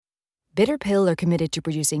Bitter Pill are committed to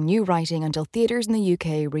producing new writing until theatres in the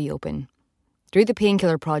UK reopen. Through the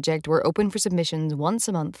Painkiller Project, we're open for submissions once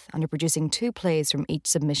a month and are producing 2 plays from each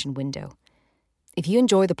submission window. If you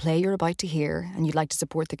enjoy the play you're about to hear and you'd like to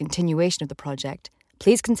support the continuation of the project,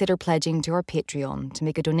 please consider pledging to our Patreon to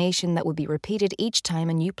make a donation that will be repeated each time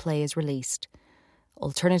a new play is released.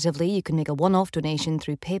 Alternatively, you can make a one-off donation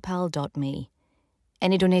through paypal.me.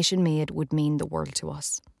 Any donation made would mean the world to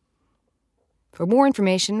us. For more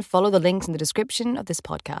information, follow the links in the description of this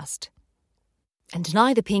podcast. And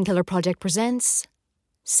now the Painkiller Project presents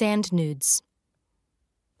Send Nudes.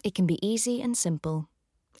 It can be easy and simple.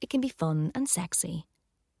 It can be fun and sexy.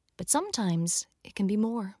 But sometimes it can be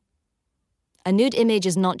more. A nude image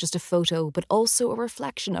is not just a photo, but also a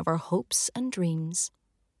reflection of our hopes and dreams.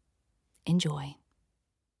 Enjoy.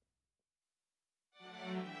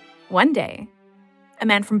 One day, a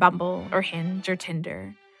man from Bumble or Hinge or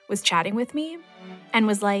Tinder was chatting with me and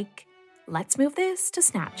was like, let's move this to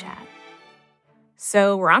Snapchat.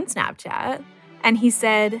 So we're on Snapchat, and he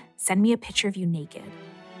said, send me a picture of you naked.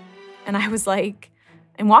 And I was like,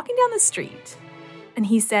 I'm walking down the street. And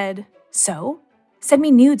he said, so? Send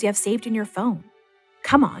me nudes you have saved in your phone.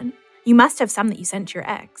 Come on, you must have some that you sent to your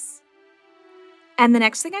ex. And the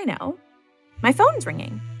next thing I know, my phone's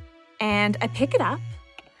ringing. And I pick it up,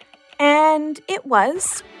 and it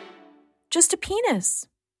was just a penis.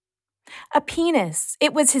 A penis.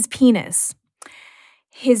 It was his penis.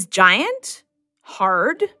 His giant,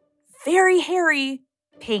 hard, very hairy,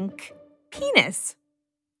 pink penis.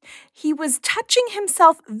 He was touching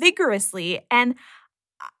himself vigorously, and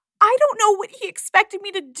I don't know what he expected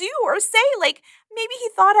me to do or say. Like, maybe he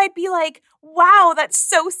thought I'd be like, wow, that's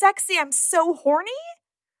so sexy, I'm so horny.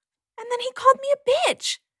 And then he called me a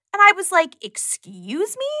bitch. And I was like,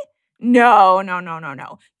 excuse me? No.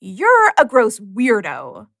 You're a gross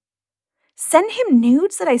weirdo. Send him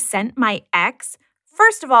nudes that I sent my ex?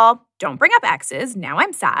 First of all, don't bring up exes. Now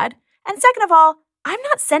I'm sad. And second of all, I'm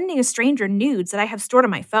not sending a stranger nudes that I have stored on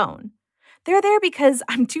my phone. They're there because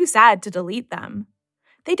I'm too sad to delete them.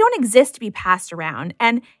 They don't exist to be passed around,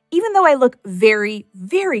 and even though I look very,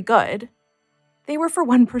 very good, they were for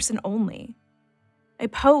one person only. I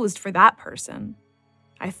posed for that person.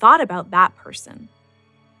 I thought about that person.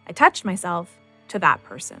 I touched myself to that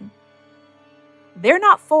person. They're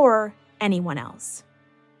not for anyone else.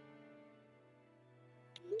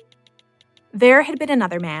 There had been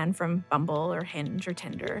another man from Bumble or Hinge or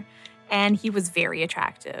Tinder, and he was very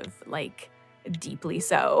attractive, like deeply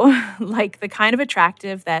so. Like the kind of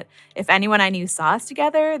attractive that if anyone I knew saw us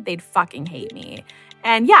together, they'd fucking hate me.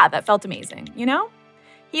 And yeah, that felt amazing, you know?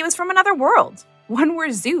 He was from another world, one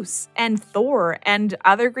where Zeus and Thor and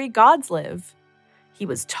other Greek gods live. He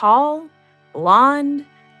was tall, blonde,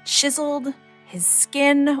 chiseled. His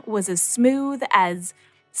skin was as smooth as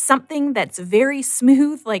something that's very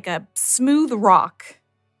smooth, like a smooth rock.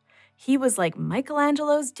 He was like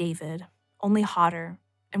Michelangelo's David, only hotter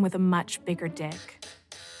and with a much bigger dick.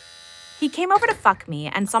 He came over to fuck me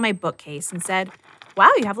and saw my bookcase and said, wow,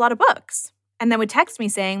 you have a lot of books. And then would text me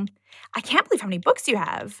saying, I can't believe how many books you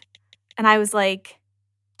have. And I was like,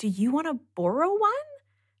 do you want to borrow one?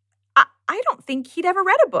 I don't think he'd ever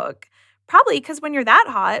read a book. Probably because when you're that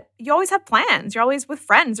hot, you always have plans. You're always with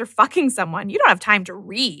friends or fucking someone. You don't have time to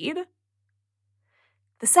read.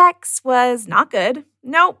 The sex was not good.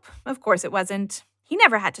 Nope, of course it wasn't. He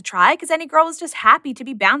never had to try because any girl was just happy to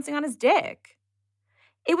be bouncing on his dick.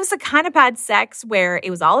 It was the kind of bad sex where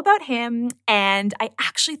it was all about him, and I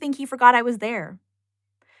actually think he forgot I was there.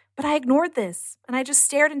 But I ignored this, and I just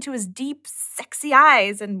stared into his deep, sexy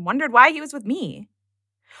eyes and wondered why he was with me.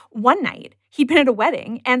 One night, he'd been at a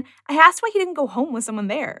wedding, and I asked why he didn't go home with someone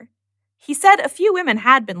there. He said a few women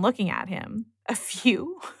had been looking at him. A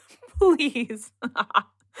few? Please.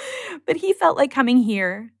 But he felt like coming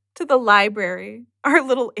here, to the library, our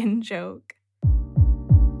little in-joke.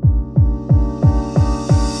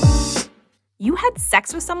 You had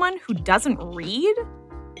sex with someone who doesn't read?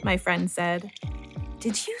 My friend said.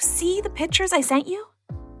 Did you see the pictures I sent you?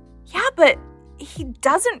 Yeah, but he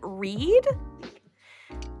doesn't read?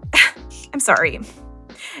 I'm sorry.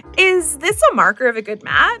 Is this a marker of a good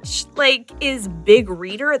match? Like, is big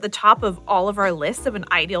reader at the top of all of our lists of an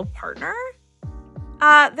ideal partner?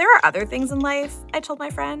 There are other things in life, I told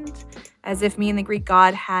my friend, as if me and the Greek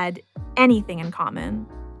god had anything in common.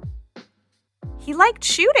 He liked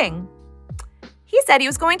shooting. He said he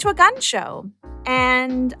was going to a gun show,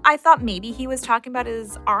 and I thought maybe he was talking about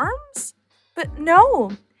his arms, but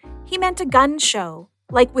no, he meant a gun show,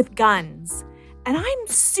 like with guns. And I'm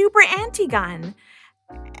super anti-gun.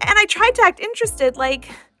 And I tried to act interested, like,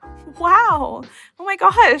 wow, oh my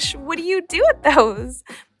gosh, what do you do with those?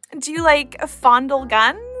 Do you fondle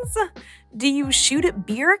guns? Do you shoot at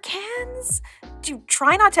beer cans? Do you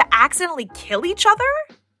try not to accidentally kill each other?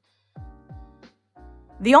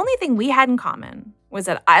 The only thing we had in common was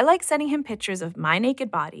that I liked sending him pictures of my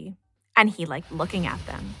naked body, and he liked looking at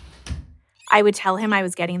them. I would tell him I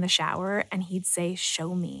was getting in the shower, and he'd say,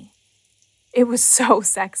 "Show me." It was so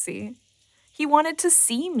sexy. He wanted to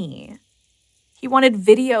see me. He wanted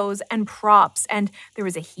videos and props, and there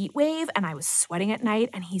was a heat wave, and I was sweating at night,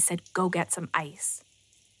 and he said, "Go get some ice."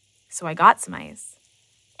 So I got some ice,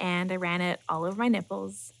 and I ran it all over my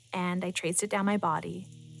nipples, and I traced it down my body.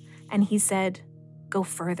 And he said, "Go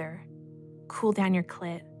further. Cool down your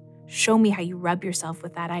clit. Show me how you rub yourself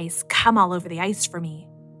with that ice. Come all over the ice for me."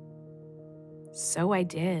 So I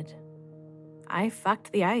did. I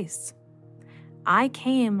fucked the ice. I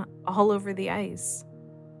came all over the ice.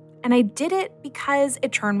 And I did it because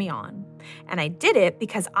it turned me on. And I did it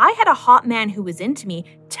because I had a hot man who was into me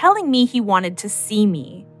telling me he wanted to see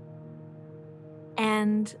me.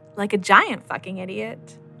 And like a giant fucking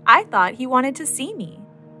idiot, I thought he wanted to see me.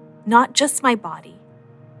 Not just my body,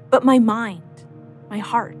 but my mind, my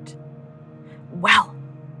heart. Well,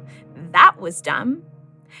 that was dumb.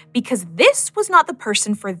 Because this was not the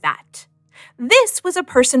person for that. This was a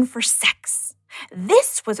person for sex.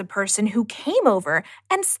 This was a person who came over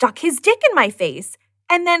and stuck his dick in my face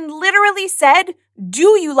and then literally said,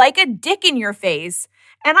 "Do you like a dick in your face?"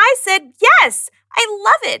 And I said, "Yes, I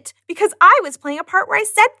love it," because I was playing a part where I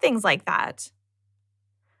said things like that.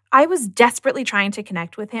 I was desperately trying to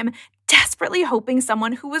connect with him, desperately hoping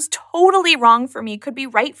someone who was totally wrong for me could be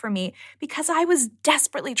right for me, because I was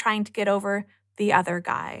desperately trying to get over the other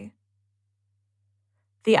guy.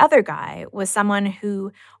 The other guy was someone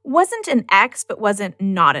who wasn't an ex, but wasn't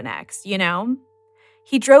not an ex, you know?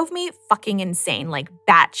 He drove me fucking insane, like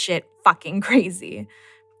batshit fucking crazy.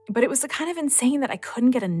 But it was the kind of insane that I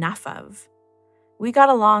couldn't get enough of. We got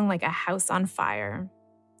along like a house on fire.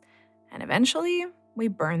 And eventually, we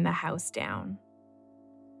burned the house down.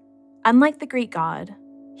 Unlike the Greek god,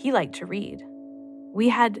 he liked to read. We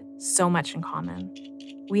had so much in common.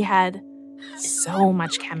 We had so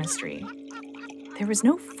much chemistry. There was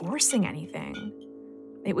no forcing anything.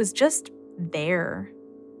 It was just there.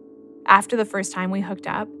 After the first time we hooked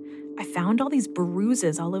up, I found all these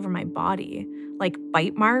bruises all over my body, like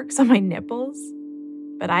bite marks on my nipples.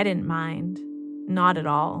 But I didn't mind. Not at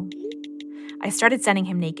all. I started sending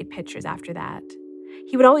him naked pictures after that.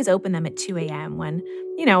 He would always open them at 2 a.m. when,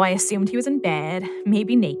 I assumed he was in bed,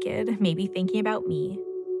 maybe naked, maybe thinking about me.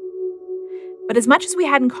 But as much as we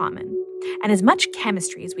had in common, and as much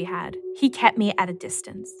chemistry as we had, he kept me at a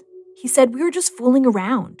distance. He said we were just fooling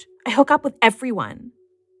around. I hook up with everyone.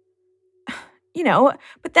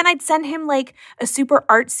 But then I'd send him like a super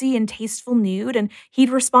artsy and tasteful nude, and he'd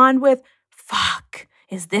respond with, "Fuck,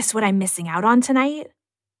 is this what I'm missing out on tonight?"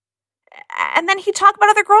 And then he'd talk about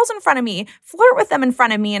other girls in front of me, flirt with them in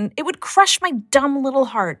front of me, and it would crush my dumb little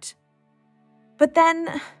heart. But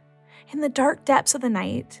then, in the dark depths of the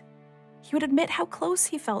night, he would admit how close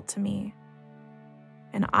he felt to me.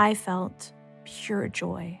 And I felt pure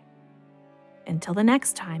joy. Until the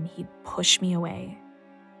next time he'd push me away.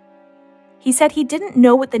 He said he didn't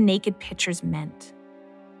know what the naked pictures meant.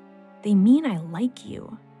 They mean I like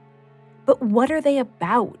you. But what are they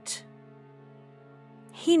about?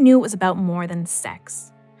 He knew it was about more than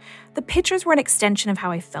sex. The pictures were an extension of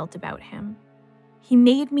how I felt about him. He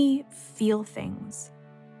made me feel things.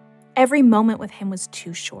 Every moment with him was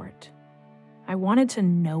too short. I wanted to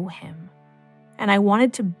know him, and I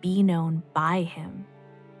wanted to be known by him.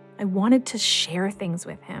 I wanted to share things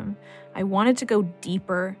with him. I wanted to go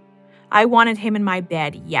deeper. I wanted him in my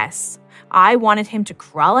bed, yes. I wanted him to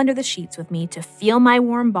crawl under the sheets with me, to feel my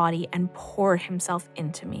warm body and pour himself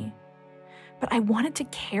into me. But I wanted to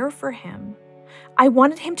care for him. I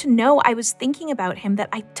wanted him to know I was thinking about him, that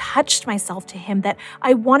I touched myself to him, that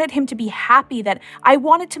I wanted him to be happy, that I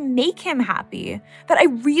wanted to make him happy, that I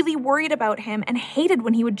really worried about him and hated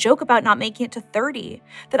when he would joke about not making it to 30,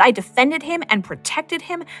 that I defended him and protected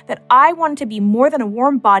him, that I wanted to be more than a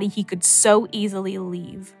warm body he could so easily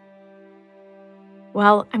leave.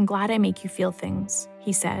 "Well, I'm glad I make you feel things,"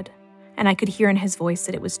 he said, and I could hear in his voice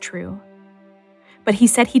that it was true. But he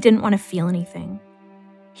said he didn't want to feel anything.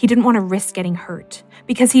 He didn't want to risk getting hurt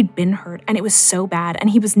because he'd been hurt and it was so bad and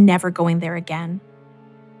he was never going there again.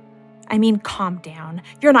 I mean, calm down.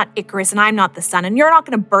 You're not Icarus and I'm not the sun, and you're not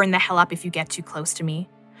going to burn the hell up if you get too close to me.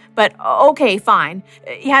 But okay, fine.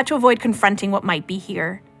 You had to avoid confronting what might be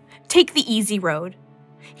here. Take the easy road.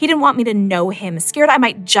 He didn't want me to know him, scared I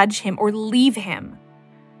might judge him or leave him.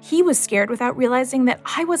 He was scared without realizing that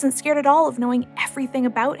I wasn't scared at all of knowing everything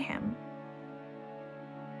about him.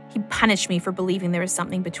 He punished me for believing there was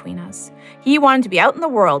something between us. He wanted to be out in the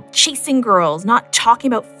world, chasing girls, not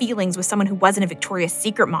talking about feelings with someone who wasn't a Victoria's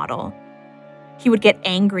Secret model. He would get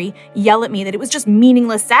angry, yell at me that it was just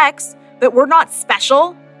meaningless sex, that we're not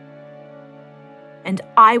special. And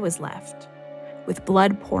I was left with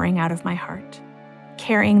blood pouring out of my heart,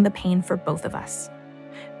 carrying the pain for both of us.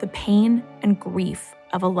 The pain and grief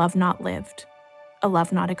of a love not lived, a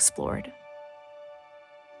love not explored.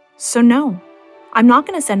 So no, I'm not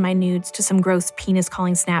going to send my nudes to some gross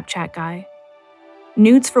penis-calling Snapchat guy.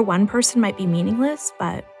 Nudes for one person might be meaningless,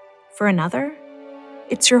 but for another,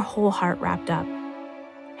 it's your whole heart wrapped up.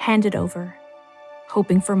 Hand it over,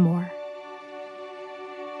 hoping for more.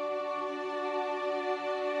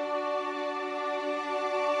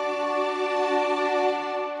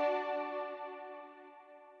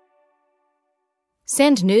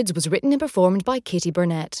 Send Nudes was written and performed by Katie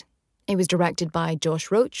Burnett. It was directed by Josh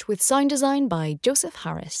Roach with sound design by Joseph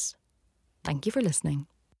Harris. Thank you for listening.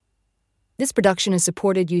 This production is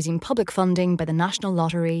supported using public funding by the National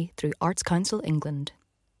Lottery through Arts Council England.